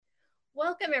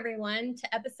Welcome, everyone,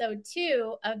 to episode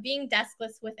 2 of Being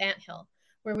Deskless with Anthill,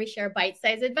 where we share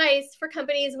bite-sized advice for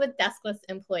companies with deskless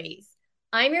employees.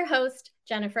 I'm your host,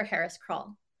 Jennifer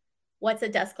Harris-Kroll. What's a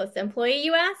deskless employee,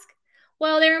 you ask?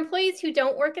 Well, they're employees who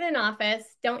don't work in an office,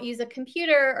 don't use a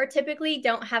computer, or typically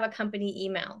don't have a company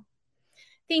email.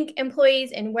 Think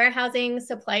employees in warehousing,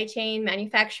 supply chain,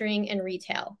 manufacturing, and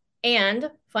retail. And,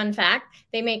 fun fact,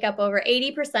 they make up over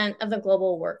 80% of the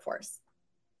global workforce.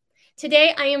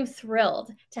 Today, I am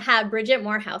thrilled to have Bridget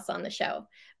Morehouse on the show.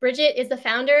 Bridget is the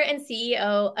founder and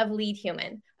CEO of Lead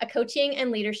Human, a coaching and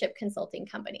leadership consulting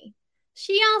company.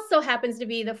 She also happens to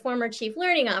be the former chief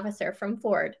learning officer from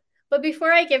Ford. But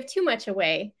before I give too much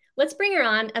away, let's bring her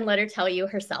on and let her tell you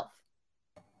herself.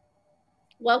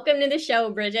 Welcome to the show,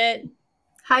 Bridget.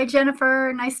 Hi,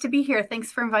 Jennifer. Nice to be here.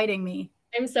 Thanks for inviting me.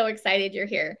 I'm so excited you're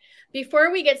here.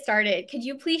 Before we get started, could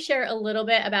you please share a little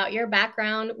bit about your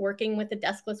background working with the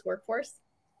deskless workforce?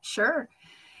 Sure.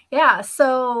 Yeah.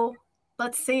 So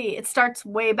let's see. It starts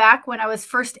way back when I was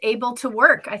first able to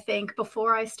work. I think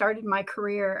before I started my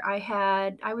career,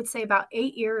 I would say about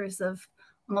 8 years of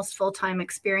almost full-time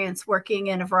experience working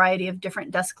in a variety of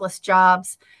different deskless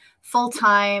jobs,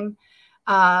 full-time,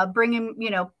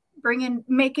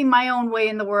 making my own way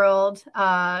in the world,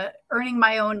 earning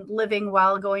my own living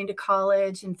while going to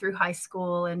college and through high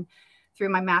school and through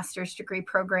my master's degree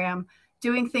program,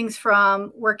 doing things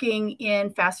from working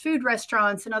in fast food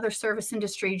restaurants and other service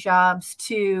industry jobs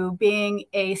to being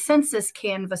a census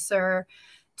canvasser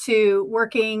to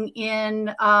working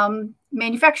in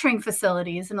manufacturing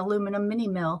facilities, an aluminum mini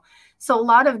mill. So a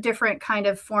lot of different kind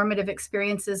of formative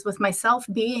experiences with myself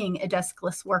being a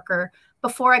deskless worker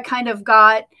before I kind of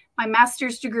got my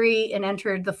master's degree and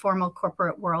entered the formal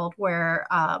corporate world where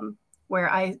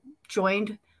I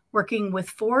joined working with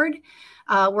Ford,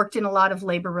 worked in a lot of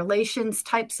labor relations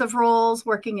types of roles,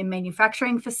 working in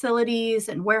manufacturing facilities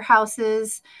and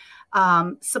warehouses,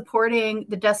 supporting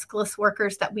the deskless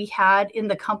workers that we had in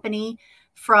the company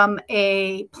from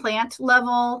a plant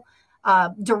level,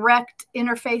 direct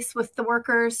interface with the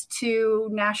workers to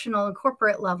national and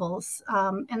corporate levels.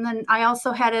 And then I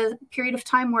also had a period of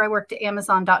time where I worked at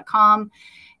Amazon.com.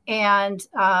 And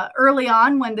early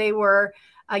on when they were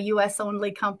a US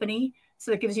only company,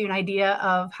 so that gives you an idea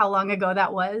of how long ago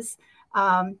that was.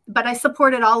 But I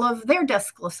supported all of their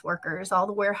deskless workers, all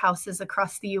the warehouses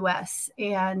across the US,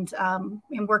 and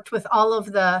worked with all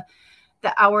of the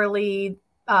hourly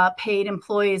paid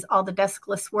employees, all the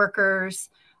deskless workers,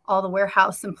 all the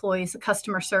warehouse employees, the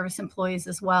customer service employees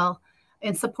as well,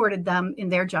 and supported them in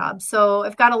their jobs. So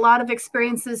I've got a lot of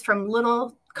experiences from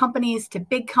little companies to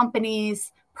big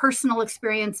companies, personal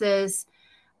experiences,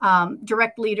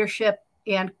 direct leadership,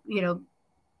 and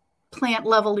plant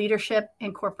level leadership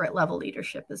and corporate level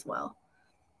leadership as well.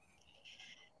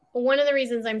 One of the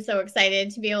reasons I'm so excited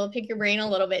to be able to pick your brain a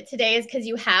little bit today is because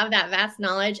you have that vast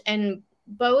knowledge, and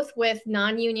both with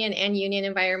non-union and union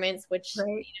environments, which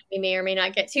Right. We may or may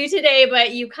not get to today,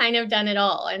 but you kind of done it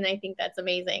all. And I think that's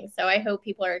amazing. So I hope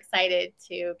people are excited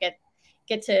to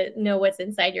get to know what's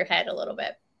inside your head a little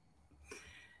bit.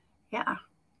 Yeah.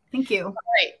 Thank you. All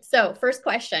right. So first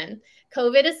question,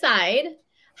 COVID aside,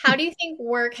 how do you think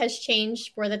work has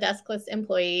changed for the deskless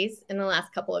employees in the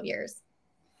last couple of years?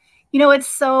 There's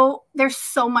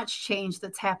so much change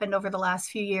that's happened over the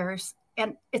last few years.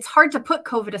 And it's hard to put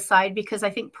COVID aside because I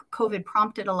think COVID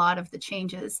prompted a lot of the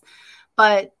changes.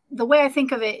 But the way I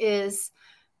think of it is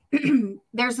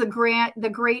there's the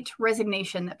great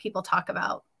resignation that people talk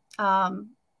about.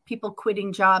 People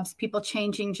quitting jobs, people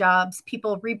changing jobs,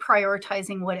 people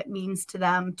reprioritizing what it means to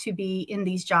them to be in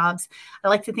these jobs. I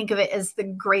like to think of it as the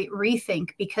great rethink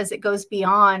because it goes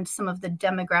beyond some of the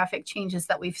demographic changes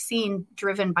that we've seen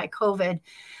driven by COVID.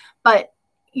 But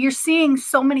you're seeing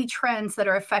so many trends that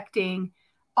are affecting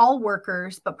all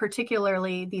workers, but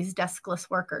particularly these deskless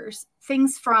workers.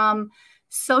 Things from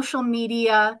social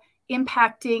media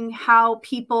impacting how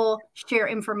people share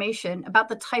information about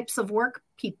the types of work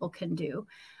people can do.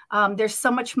 There's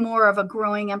so much more of a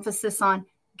growing emphasis on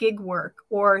gig work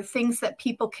or things that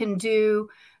people can do,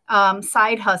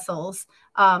 side hustles,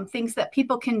 things that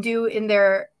people can do in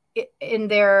their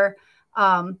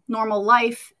normal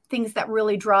life, things that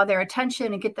really draw their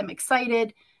attention and get them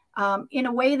excited in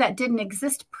a way that didn't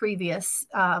exist previous,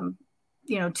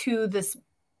 to this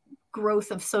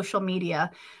growth of social media.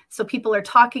 So people are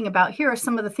talking about, here are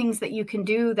some of the things that you can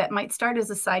do that might start as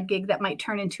a side gig that might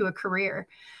turn into a career.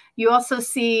 You also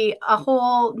see a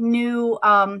whole new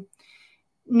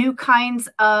kinds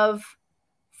of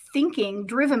thinking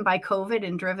driven by COVID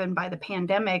and driven by the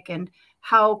pandemic, and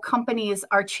how companies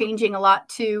are changing a lot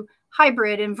to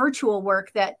hybrid and virtual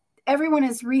work that everyone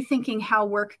is rethinking how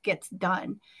work gets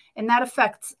done. And that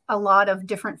affects a lot of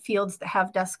different fields that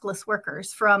have deskless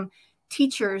workers, from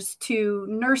teachers to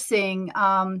nursing,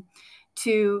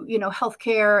 to,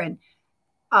 healthcare.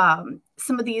 And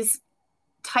some of these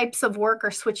types of work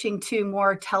are switching to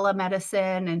more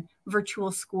telemedicine and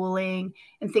virtual schooling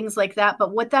and things like that.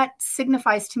 But what that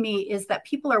signifies to me is that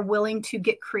people are willing to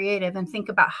get creative and think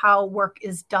about how work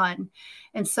is done.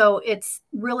 And so it's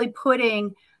really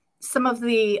putting some of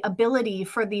the ability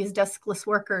for these deskless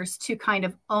workers to kind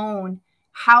of own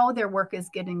how their work is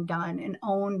getting done and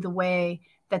own the way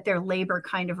that their labor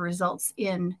kind of results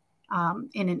in an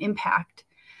impact.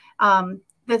 Other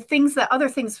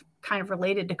things kind of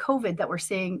related to COVID that we're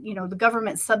seeing, the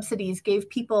government subsidies gave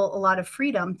people a lot of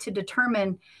freedom to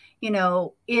determine,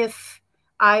 if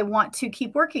I want to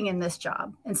keep working in this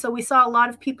job. And so we saw a lot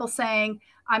of people saying,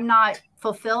 I'm not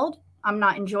fulfilled, I'm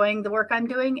not enjoying the work I'm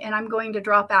doing, and I'm going to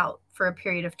drop out for a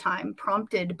period of time,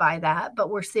 prompted by that. But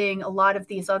we're seeing a lot of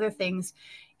these other things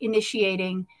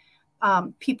initiating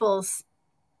people's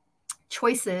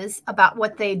choices about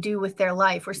what they do with their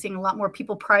life. We're seeing a lot more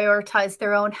people prioritize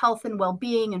their own health and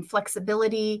well-being and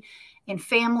flexibility and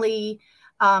family,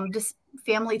 just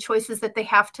family choices that they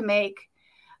have to make.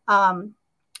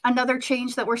 Another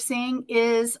change that we're seeing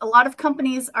is a lot of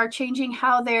companies are changing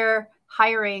how they're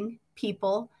hiring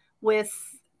people,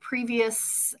 with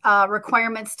previous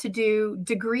requirements to do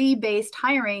degree-based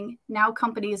hiring. Now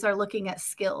companies are looking at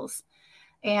skills.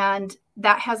 And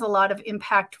that has a lot of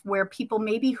impact, where people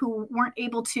maybe who weren't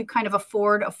able to kind of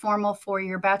afford a formal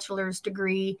 4-year bachelor's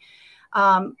degree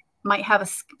might have a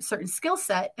certain skill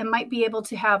set and might be able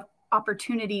to have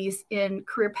opportunities in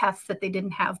career paths that they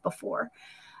didn't have before.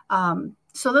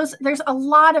 So there's a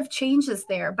lot of changes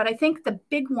there. But I think the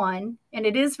big one, and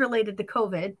it is related to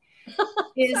COVID,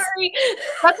 is Sorry.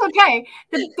 That's okay.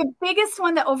 The biggest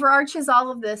one that overarches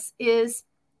all of this is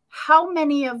how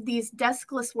many of these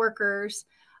deskless workers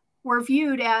were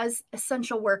viewed as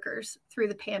essential workers through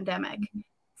the pandemic,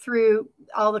 through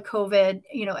all the COVID,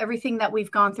 everything that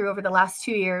we've gone through over the last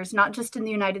 2 years, not just in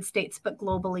the United States, but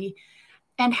globally,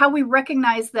 and how we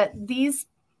recognize that these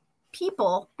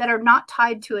people that are not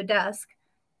tied to a desk,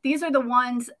 these are the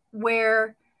ones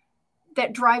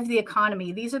that drive the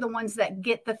economy. These are the ones that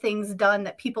get the things done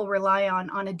that people rely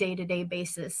on a day-to-day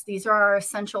basis. These are our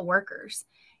essential workers.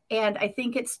 And I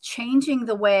think it's changing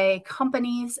the way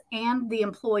companies and the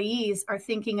employees are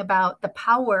thinking about the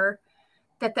power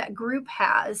that group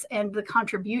has and the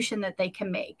contribution that they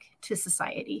can make to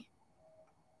society.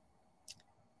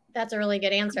 That's a really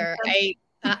good answer. I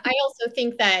also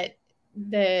think that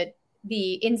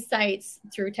the insights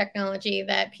through technology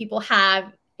that people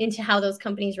have into how those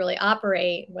companies really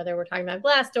operate, whether we're talking about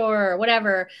Glassdoor or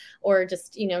whatever, or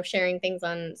just, sharing things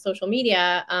on social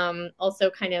media, also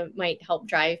kind of might help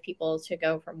drive people to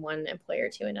go from one employer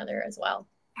to another as well.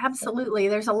 Absolutely.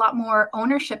 There's a lot more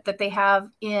ownership that they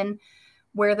have in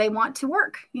where they want to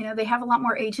work. They have a lot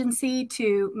more agency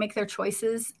to make their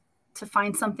choices, to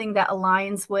find something that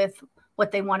aligns with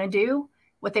what they want to do,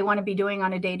 what they want to be doing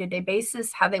on a day-to-day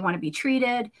basis, how they want to be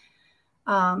treated.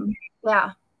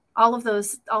 All of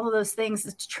those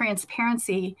things.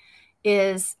 Transparency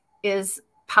is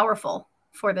powerful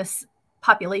for this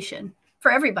population,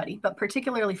 for everybody, but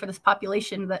particularly for this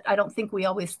population that I don't think we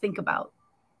always think about.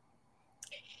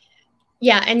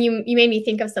 Yeah, and you made me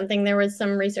think of something. There was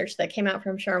some research that came out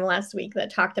from SHRM last week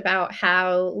that talked about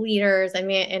how leaders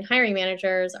and hiring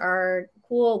managers are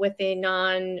cool with a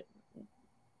non-typical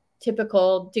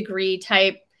degree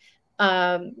type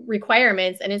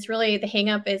requirements, and it's really the hang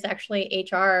up is actually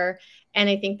HR. And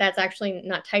I think that's actually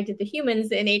not tied to the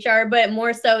humans in HR, but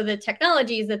more so the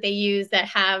technologies that they use that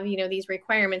have, these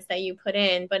requirements that you put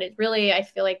in. But it really, I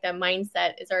feel like the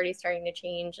mindset is already starting to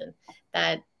change, and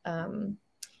that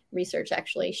research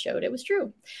actually showed it was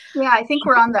true. Yeah, I think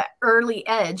we're on the early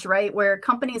edge, right? Where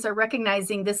companies are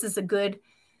recognizing this is a good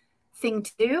thing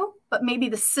to do, but maybe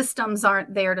the systems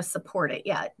aren't there to support it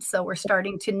yet. So we're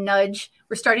starting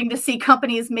to see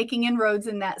companies making inroads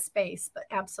in that space, but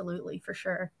absolutely, for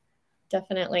sure.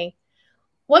 Definitely.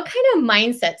 What kind of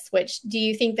mindset switch do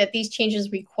you think that these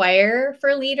changes require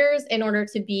for leaders in order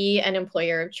to be an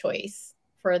employer of choice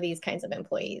for these kinds of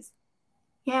employees?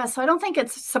 Yeah, so I don't think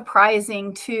it's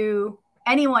surprising to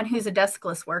anyone who's a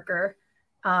deskless worker,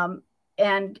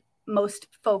 and most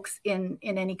folks in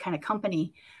any kind of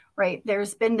company, right?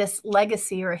 There's been this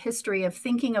legacy or a history of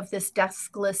thinking of this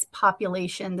deskless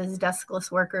population, these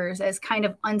deskless workers, as kind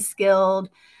of unskilled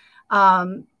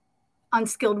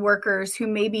workers who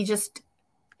maybe just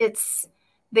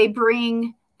they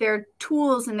bring their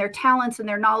tools and their talents and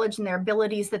their knowledge and their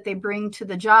abilities that they bring to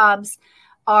the jobs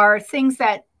are things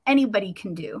that anybody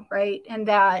can do, right? And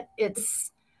that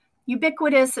it's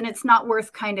ubiquitous and it's not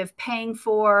worth kind of paying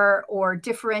for or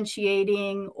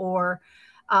differentiating or,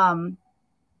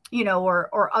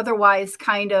 or otherwise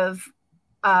kind of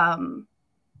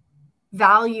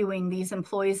valuing these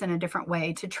employees in a different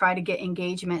way to try to get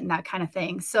engagement and that kind of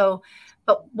thing. So,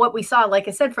 but what we saw, like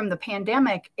I said, from the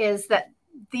pandemic is that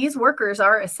these workers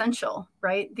are essential,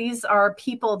 right? These are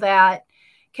people that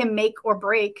can make or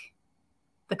break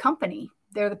the company.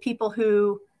 They're the people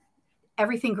who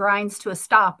everything grinds to a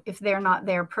stop if they're not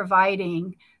there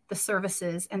providing the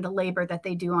services and the labor that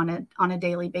they do on a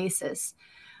daily basis.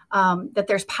 That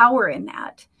there's power in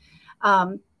that.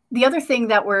 The other thing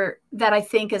that I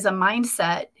think is a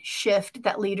mindset shift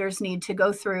that leaders need to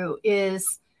go through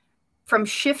is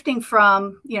shifting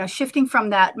from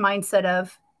that mindset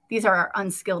of these are our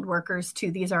unskilled workers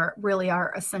to these are really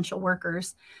our essential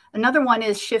workers. Another one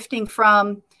is shifting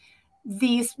from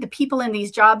the people in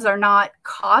these jobs are not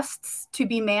costs to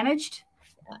be managed,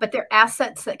 but they're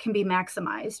assets that can be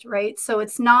maximized, right? So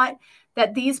it's not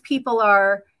that these people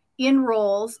are in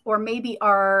roles or maybe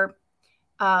are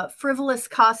frivolous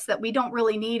costs that we don't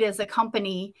really need as a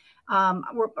company.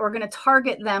 We're going to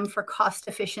target them for cost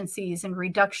efficiencies and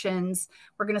reductions.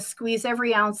 We're going to squeeze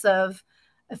every ounce of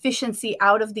efficiency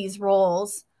out of these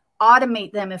roles,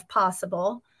 automate them if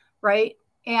possible, right?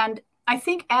 And I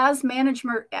think as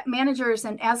managers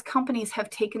and as companies have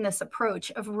taken this approach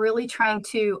of really trying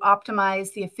to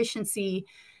optimize the efficiency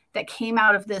that came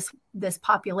out of this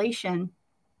population,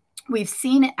 we've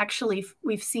seen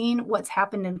what's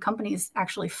happened in companies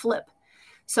actually flip.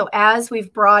 So as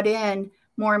we've brought in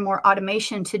more and more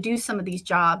automation to do some of these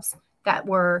jobs that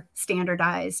were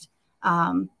standardized,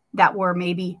 that were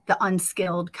maybe the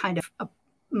unskilled kind of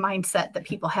mindset that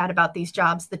people had about these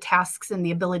jobs, the tasks and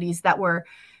the abilities that were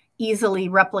easily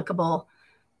replicable.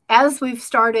 As we've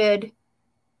started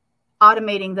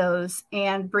automating those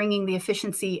and bringing the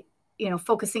efficiency,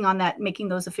 focusing on that, making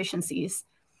those efficiencies,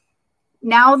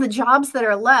 now the jobs that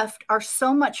are left are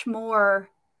so much more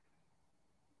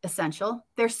essential.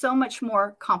 They're so much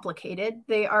more complicated.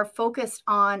 They are focused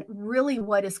on really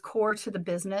what is core to the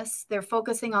business. They're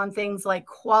focusing on things like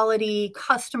quality,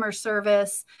 customer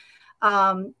service,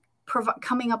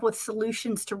 coming up with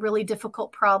solutions to really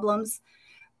difficult problems.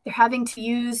 They're having to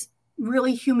use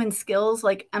really human skills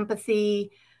like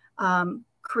empathy,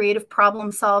 creative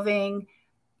problem solving,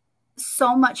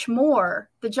 so much more.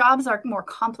 The jobs are more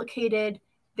complicated.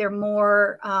 They're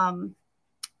more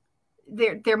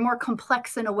they're more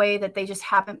complex in a way that they just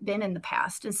haven't been in the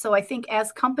past. And so I think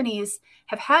as companies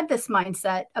have had this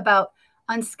mindset about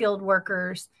unskilled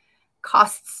workers,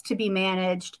 costs to be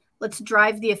managed, let's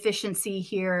drive the efficiency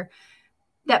here,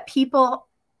 that people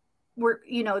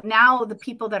now the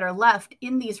people that are left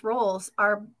in these roles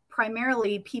are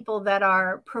primarily people that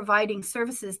are providing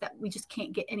services that we just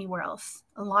can't get anywhere else.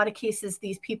 In a lot of cases,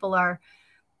 these people are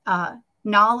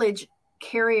knowledge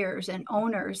carriers and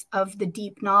owners of the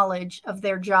deep knowledge of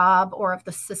their job or of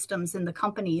the systems in the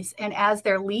companies. And as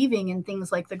they're leaving in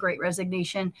things like the Great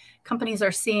Resignation, companies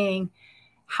are seeing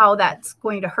how that's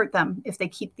going to hurt them if they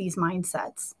keep these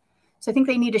mindsets. So I think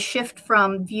they need to shift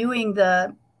from viewing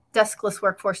the deskless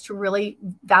workforce to really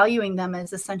valuing them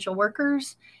as essential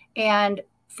workers and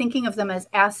thinking of them as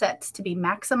assets to be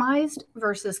maximized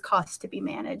versus costs to be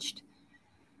managed.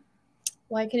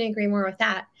 Well, I can agree more with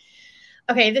that.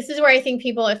 Okay, this is where I think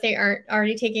people, if they aren't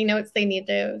already taking notes, they need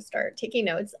to start taking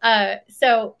notes.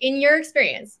 So in your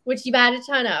experience, which you've had a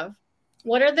ton of,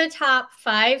 what are the top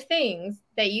 5 things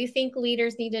that you think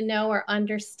leaders need to know or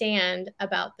understand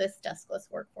about this deskless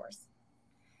workforce?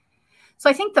 So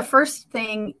I think the first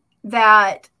thing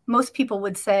that most people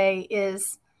would say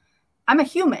is, I'm a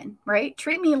human, right?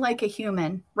 Treat me like a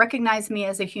human. Recognize me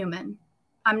as a human.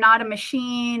 I'm not a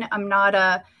machine. I'm not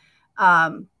a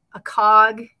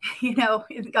cog,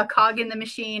 a cog in the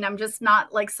machine. I'm just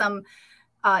not like some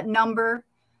number,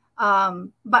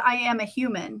 but I am a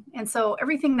human. And so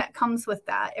everything that comes with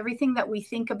that, everything that we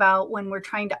think about when we're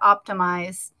trying to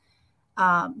optimize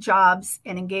jobs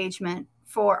and engagement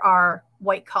for our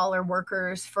white collar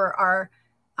workers, for our,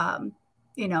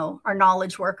 our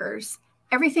knowledge workers,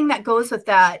 everything that goes with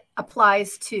that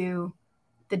applies to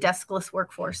the deskless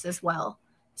workforce as well.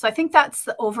 So I think that's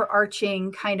the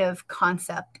overarching kind of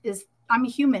concept is I'm a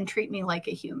human, treat me like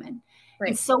a human.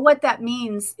 Right. And so what that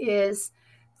means is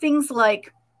things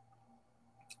like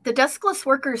the deskless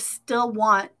workers still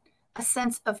want a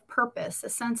sense of purpose, a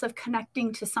sense of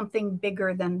connecting to something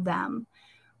bigger than them,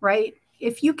 right?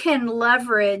 If you can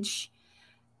leverage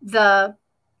the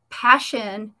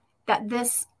passion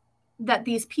that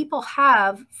these people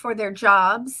have for their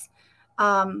jobs,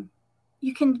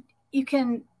 you can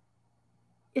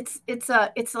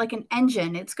it's like an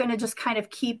engine. It's going to just kind of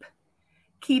keep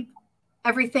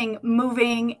everything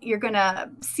moving. You're going to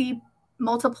see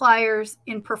multipliers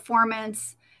in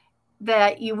performance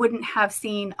that you wouldn't have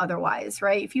seen otherwise,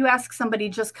 right? If you ask somebody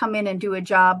just come in and do a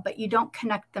job, but you don't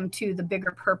connect them to the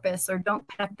bigger purpose or don't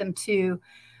connect them to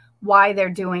why they're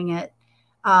doing it,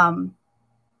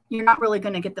 you're not really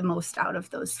going to get the most out of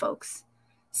those folks.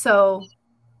 So,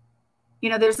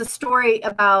 there's a story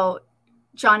about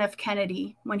John F.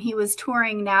 Kennedy when he was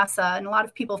touring NASA, and a lot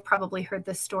of people have probably heard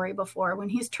this story before, when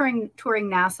he's touring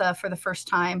NASA for the first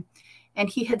time, and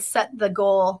he had set the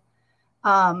goal,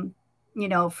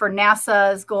 for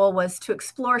NASA's goal was to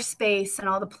explore space and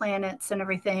all the planets and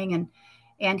everything,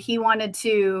 and he wanted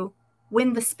to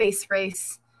win the space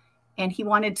race, and he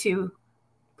wanted to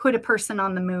put a person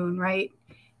on the moon, right?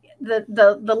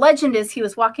 The legend is he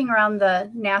was walking around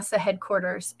the NASA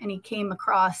headquarters and he came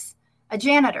across a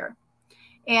janitor.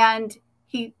 And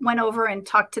he went over and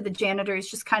talked to the janitor.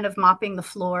 He's just kind of mopping the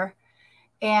floor.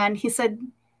 And he said,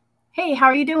 "Hey, how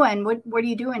are you doing? What are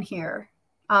you doing here?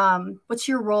 What's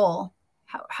your role?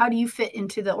 How do you fit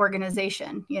into the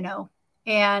organization?"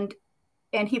 And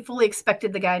he fully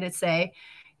expected the guy to say,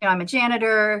 "I'm a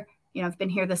janitor. I've been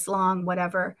here this long,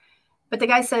 whatever." But the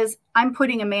guy says, "I'm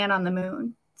putting a man on the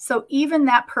moon." So even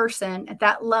that person at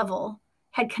that level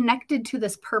had connected to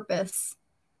this purpose.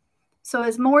 So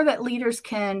as more that leaders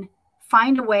can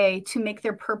find a way to make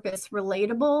their purpose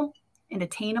relatable and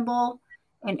attainable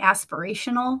and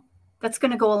aspirational, that's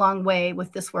going to go a long way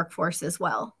with this workforce as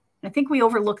well. And I think we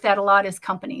overlook that a lot as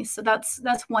companies. So that's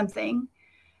one thing.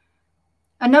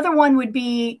 Another one would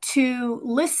be to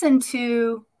listen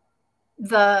to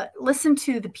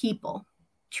the people,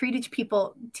 treat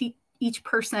each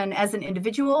person as an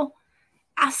individual,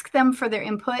 ask them for their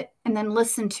input, and then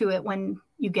listen to it when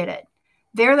you get it.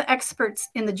 They're the experts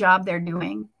in the job they're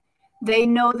doing. They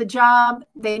know the job,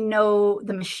 they know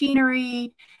the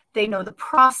machinery, they know the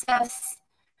process.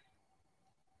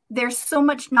 There's so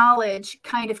much knowledge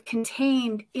kind of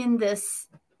contained in this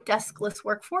deskless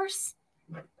workforce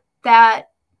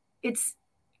that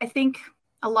I think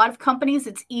a lot of companies,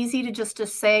 it's easy to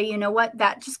say, you know what,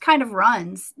 that just kind of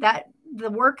runs. That the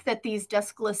work that these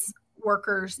deskless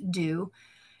workers do,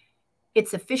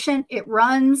 it's efficient, it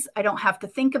runs, I don't have to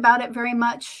think about it very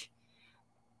much.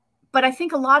 But I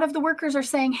think a lot of the workers are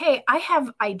saying, hey, I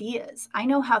have ideas. I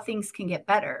know how things can get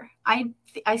better.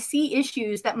 I see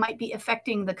issues that might be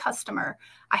affecting the customer.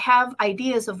 I have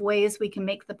ideas of ways we can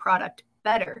make the product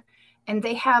better. And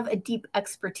they have a deep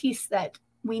expertise that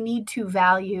we need to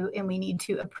value and we need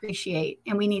to appreciate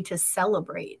and we need to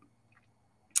celebrate.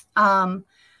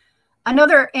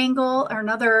 Another angle, or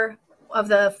another of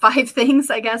the 5 things,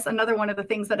 I guess, another one of the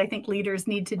things that I think leaders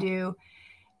need to do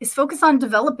is focus on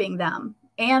developing them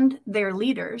and their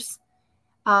leaders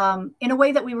in a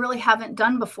way that we really haven't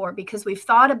done before, because we've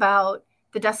thought about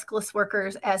the deskless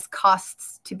workers as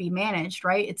costs to be managed,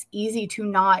 right? It's easy to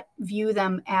not view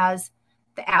them as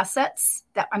the assets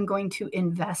that I'm going to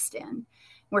invest in.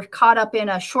 We're caught up in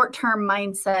a short-term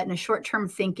mindset and a short-term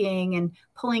thinking and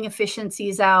pulling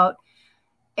efficiencies out.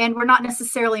 And we're not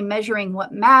necessarily measuring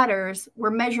what matters. We're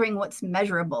measuring what's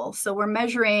measurable. So we're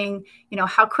measuring,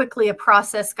 how quickly a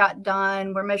process got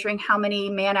done. We're measuring how many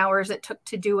man hours it took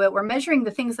to do it. We're measuring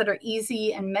the things that are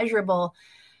easy and measurable.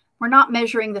 We're not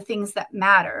measuring the things that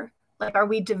matter. Like, are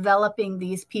we developing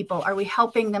these people? Are we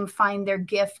helping them find their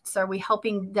gifts? Are we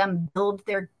helping them build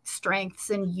their strengths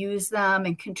and use them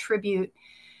and contribute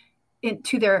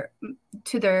to their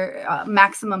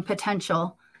maximum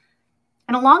potential?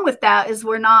 And along with that is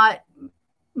we're not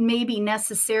maybe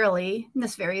necessarily, and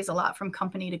this varies a lot from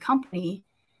company to company,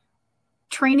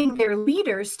 training their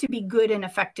leaders to be good and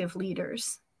effective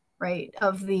leaders, right,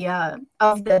 of the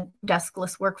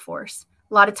deskless workforce.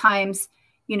 A lot of times,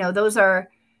 those are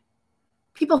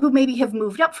people who maybe have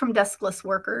moved up from deskless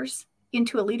workers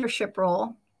into a leadership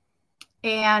role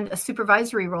and a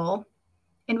supervisory role.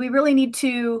 And we really need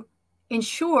to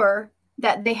ensure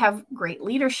that they have great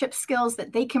leadership skills,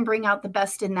 that they can bring out the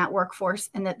best in that workforce,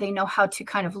 and that they know how to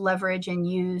kind of leverage and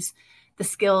use the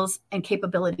skills and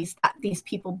capabilities that these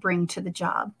people bring to the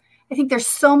job. I think there's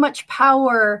so much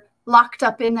power locked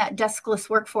up in that deskless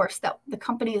workforce that the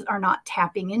companies are not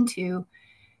tapping into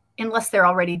unless they're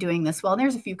already doing this well. And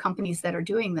there's a few companies that are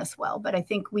doing this well, but I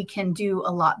think we can do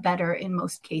a lot better in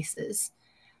most cases.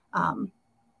 And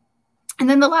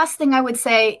then the last thing I would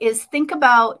say is think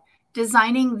about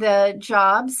designing the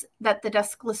jobs that the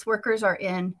deskless workers are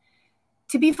in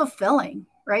to be fulfilling,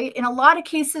 right? In a lot of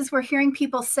cases, we're hearing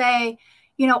people say,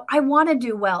 I want to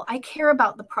do well. I care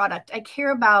about the product. I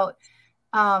care about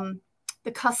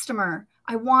the customer.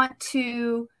 I want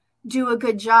to do a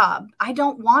good job. I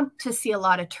don't want to see a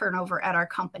lot of turnover at our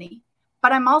company,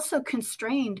 but I'm also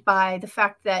constrained by the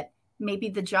fact that maybe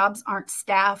the jobs aren't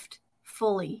staffed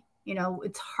fully.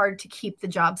 It's hard to keep the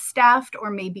job staffed, or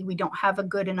maybe we don't have a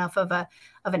good enough of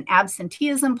an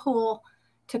absenteeism pool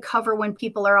to cover when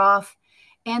people are off.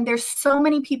 And there's so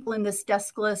many people in this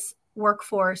deskless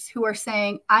workforce who are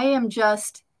saying, I am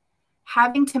just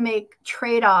having to make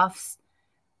trade-offs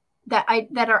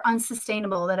that are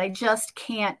unsustainable, that I just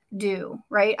can't do,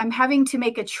 right? I'm having to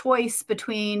make a choice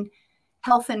between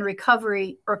health and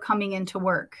recovery or coming into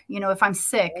work. If I'm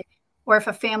sick or if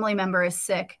a family member is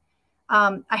sick,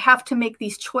 I have to make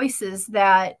these choices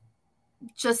that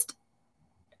just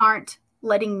aren't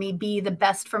letting me be the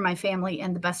best for my family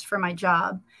and the best for my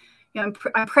job. I'm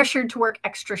pressured to work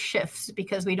extra shifts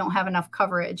because we don't have enough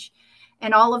coverage.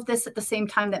 And all of this at the same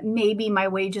time that maybe my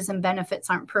wages and benefits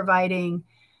aren't providing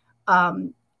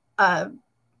a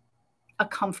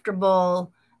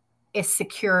comfortable, a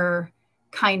secure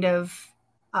kind of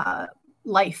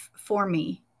life for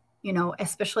me,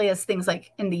 especially as things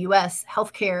like in the US,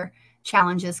 healthcare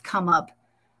challenges come up.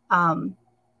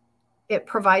 It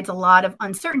provides a lot of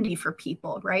uncertainty for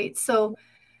people, right? So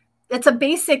it's a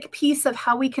basic piece of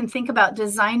how we can think about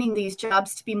designing these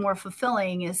jobs to be more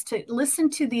fulfilling, is to listen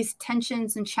to these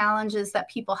tensions and challenges that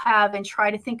people have and try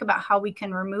to think about how we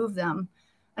can remove them.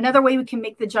 Another way we can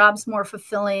make the jobs more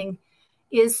fulfilling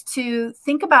is to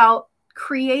think about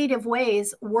creative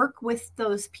ways, work with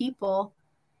those people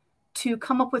to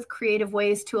come up with creative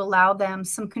ways to allow them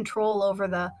some control over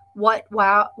the what,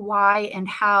 why, and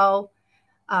how,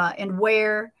 and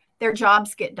where their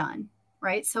jobs get done,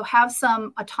 right? So have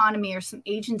some autonomy or some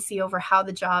agency over how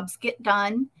the jobs get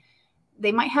done.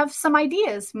 They might have some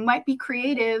ideas, might be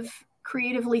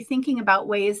creatively thinking about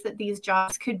ways that these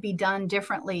jobs could be done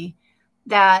differently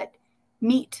that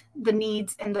meet the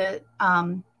needs and the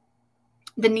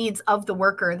needs of the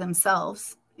worker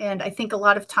themselves. And I think a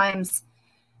lot of times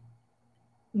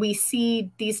we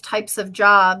see these types of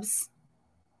jobs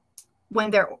when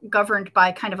they're governed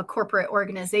by kind of a corporate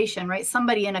organization, right?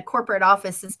 Somebody in a corporate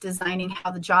office is designing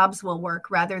how the jobs will work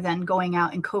rather than going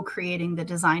out and co-creating the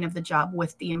design of the job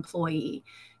with the employee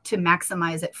to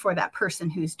maximize it for that person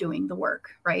who's doing the work,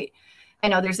 right? I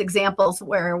know there's examples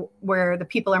where the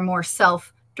people are more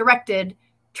self-directed,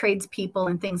 tradespeople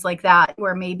and things like that,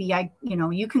 where maybe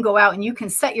you can go out and you can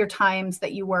set your times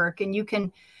that you work and you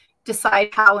can decide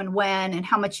how and when and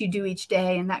how much you do each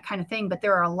day and that kind of thing. But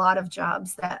there are a lot of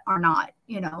jobs that are not,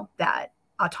 that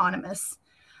autonomous.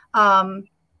 And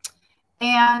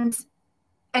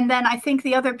then I think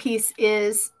the other piece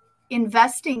is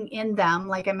investing in them,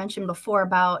 like I mentioned before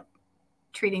about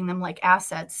treating them like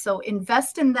assets. So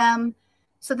invest in them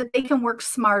so that they can work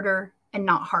smarter and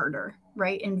not harder,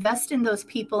 right? Invest in those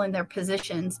people in their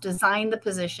positions, design the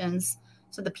positions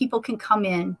so the people can come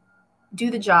in, do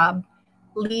the job,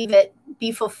 leave it,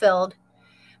 be fulfilled.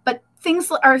 But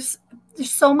there's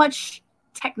so much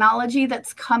technology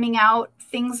that's coming out,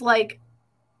 things like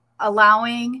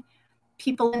allowing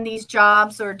people in these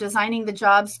jobs or designing the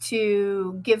jobs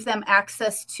to give them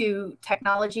access to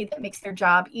technology that makes their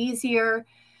job easier,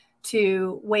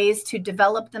 to ways to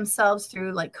develop themselves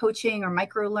through like coaching or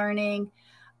micro learning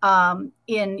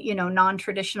in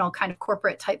non-traditional kind of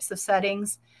corporate types of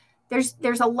settings.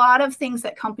 There's a lot of things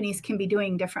that companies can be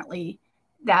doing differently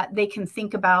that they can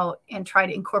think about and try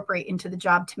to incorporate into the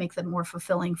job to make them more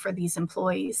fulfilling for these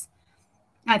employees.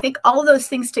 And I think all of those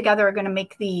things together are going to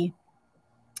make the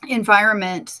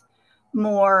environment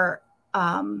more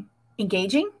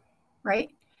engaging, right?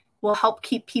 Will help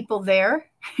keep people there,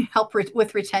 help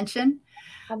with retention,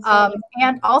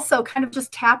 and also kind of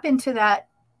just tap into that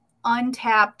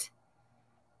untapped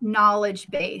knowledge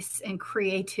base and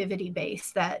creativity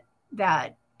base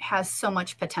that has so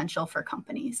much potential for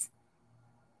companies.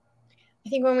 I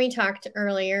think when we talked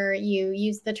earlier, you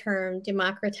used the term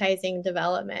democratizing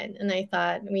development, and I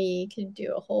thought we could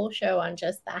do a whole show on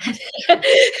just that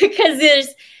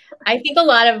because I think a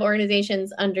lot of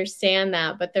organizations understand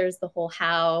that, but there's the whole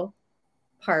how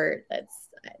part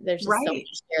there's just right. So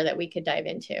much there that we could dive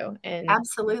into. And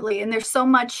absolutely. And there's so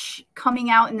much coming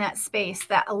out in that space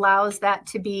that allows that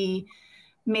to be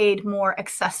made more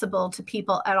accessible to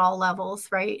people at all levels,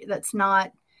 right? That's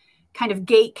not kind of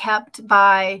gate kept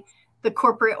by the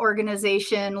corporate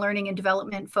organization, learning and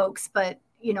development folks, but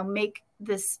make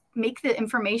the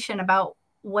information about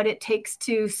what it takes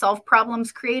to solve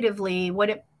problems creatively, what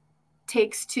it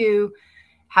takes to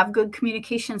have good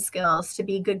communication skills, to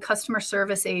be good customer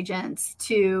service agents,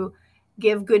 to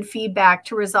give good feedback,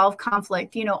 to resolve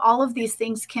conflict. All of these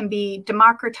things can be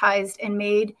democratized and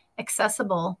made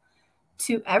accessible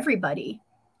to everybody.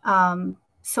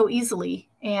 so easily.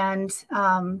 And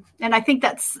I think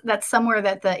that's somewhere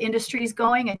that the industry is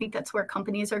going. I think that's where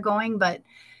companies are going, but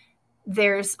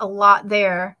there's a lot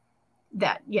there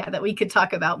that we could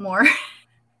talk about more.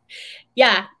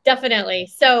 Yeah, definitely.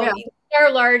 So Yeah. there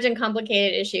are large and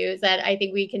complicated issues that I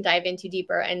think we can dive into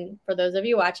deeper. And for those of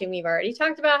you watching, we've already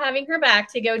talked about having her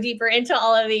back to go deeper into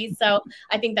all of these. So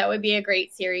I think that would be a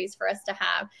great series for us to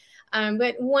have.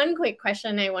 But one quick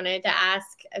question I wanted to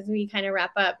ask as we kind of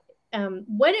wrap up.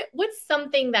 What's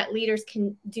something that leaders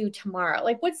can do tomorrow?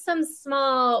 Like what's some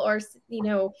small or,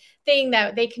 thing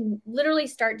that they can literally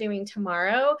start doing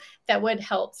tomorrow that would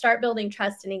help start building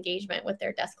trust and engagement with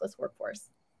their deskless workforce?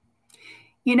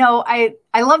 I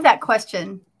love that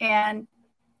question. And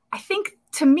I think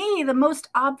to me, the most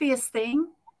obvious thing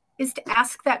is to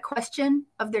ask that question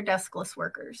of their deskless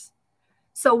workers.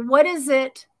 So what is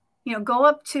it, go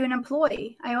up to an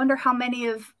employee. I wonder how many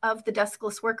of the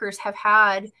deskless workers have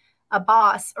had a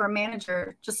boss or a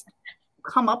manager just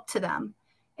come up to them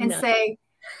and say,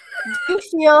 do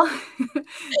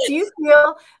you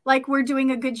feel like we're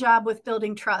doing a good job with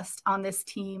building trust on this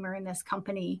team or in this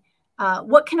company?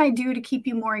 What can I do to keep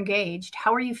you more engaged?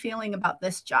 How are you feeling about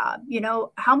this job?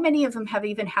 How many of them have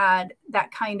even had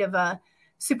that kind of a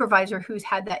supervisor who's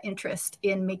had that interest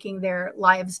in making their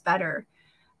lives better?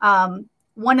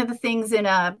 One of the things in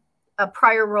a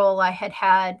prior role I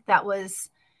had that was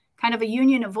kind of a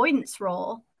union avoidance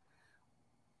role.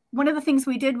 One of the things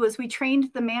we did was we trained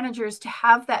the managers to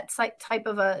have that type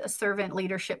of a servant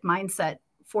leadership mindset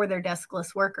for their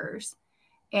deskless workers.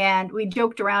 And we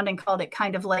joked around and called it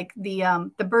kind of like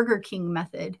the Burger King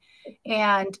method.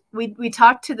 And we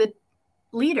talked to the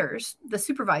leaders, the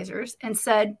supervisors, and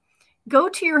said, go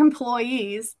to your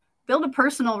employees, build a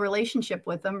personal relationship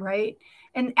with them, right?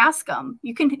 And ask them.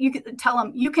 You can tell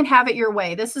them you can have it your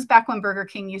way. This is back when Burger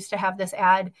King used to have this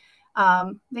ad.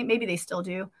 Maybe they still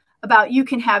do, about you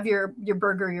can have your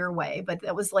burger your way. But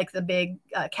that was like the big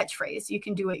catchphrase. You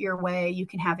can do it your way. You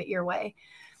can have it your way.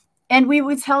 And we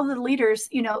would tell the leaders,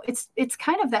 it's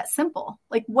kind of that simple.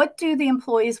 Like, what do the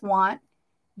employees want?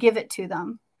 Give it to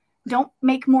them. Don't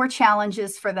make more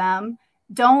challenges for them.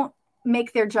 Don't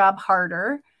make their job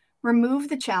harder. Remove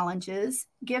the challenges.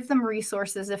 Give them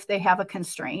resources if they have a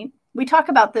constraint. We talk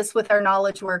about this with our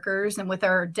knowledge workers and with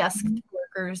our desk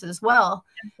workers as well.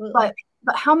 Absolutely.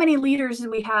 But how many leaders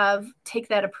do we have take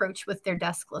that approach with their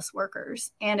deskless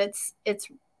workers? And it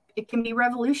can be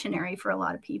revolutionary for a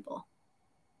lot of people.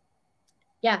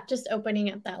 Yeah, just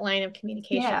opening up that line of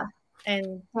communication.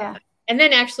 Yeah. And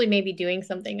then actually maybe doing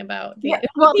something about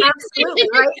well, absolutely,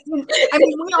 right? I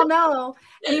mean, we all know,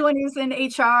 anyone who's in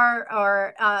HR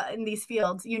or in these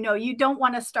fields, you don't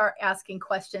want to start asking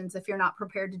questions if you're not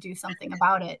prepared to do something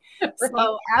about it. Right.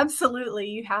 So absolutely,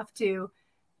 you have to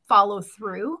follow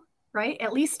through, right?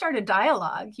 At least start a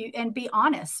dialogue and be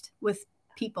honest with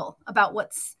people about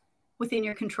what's within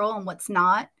your control and what's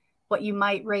not, what you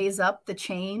might raise up the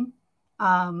chain.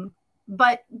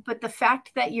 But the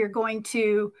fact that you're going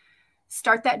to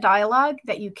start that dialogue,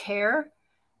 that you care,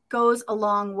 goes a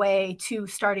long way to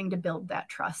starting to build that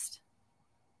trust.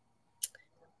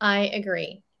 I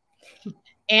agree.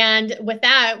 And with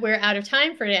that, we're out of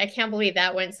time for today. I can't believe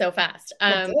that went so fast.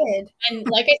 It did. And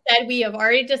like I said, we have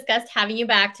already discussed having you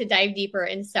back to dive deeper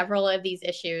in several of these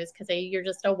issues because you're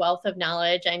just a wealth of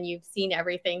knowledge and you've seen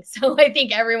everything. So I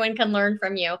think everyone can learn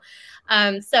from you.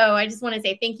 So I just want to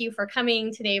say thank you for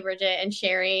coming today, Bridget, and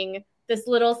sharing this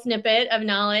little snippet of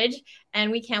knowledge.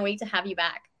 And we can't wait to have you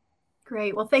back.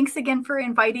 Great. Well, thanks again for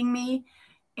inviting me.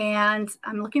 And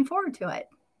I'm looking forward to it.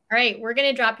 All right, we're going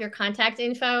to drop your contact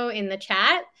info in the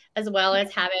chat as well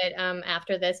as have it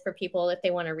after this for people if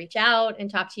they want to reach out and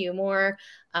talk to you more.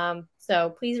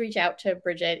 So please reach out to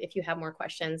Bridget if you have more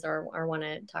questions or want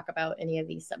to talk about any of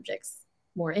these subjects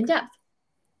more in depth.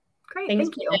 Great,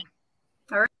 thank you.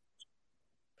 All right.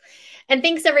 And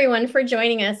thanks everyone for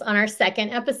joining us on our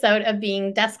second episode of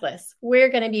Being Deskless. We're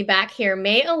going to be back here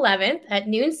May 11th at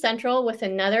noon Central with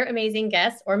another amazing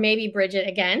guest, or maybe Bridget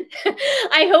again.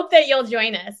 I hope that you'll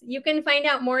join us. You can find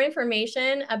out more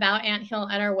information about Anthill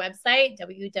at our website,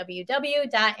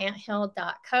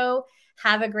 www.anthill.co.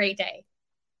 Have a great day.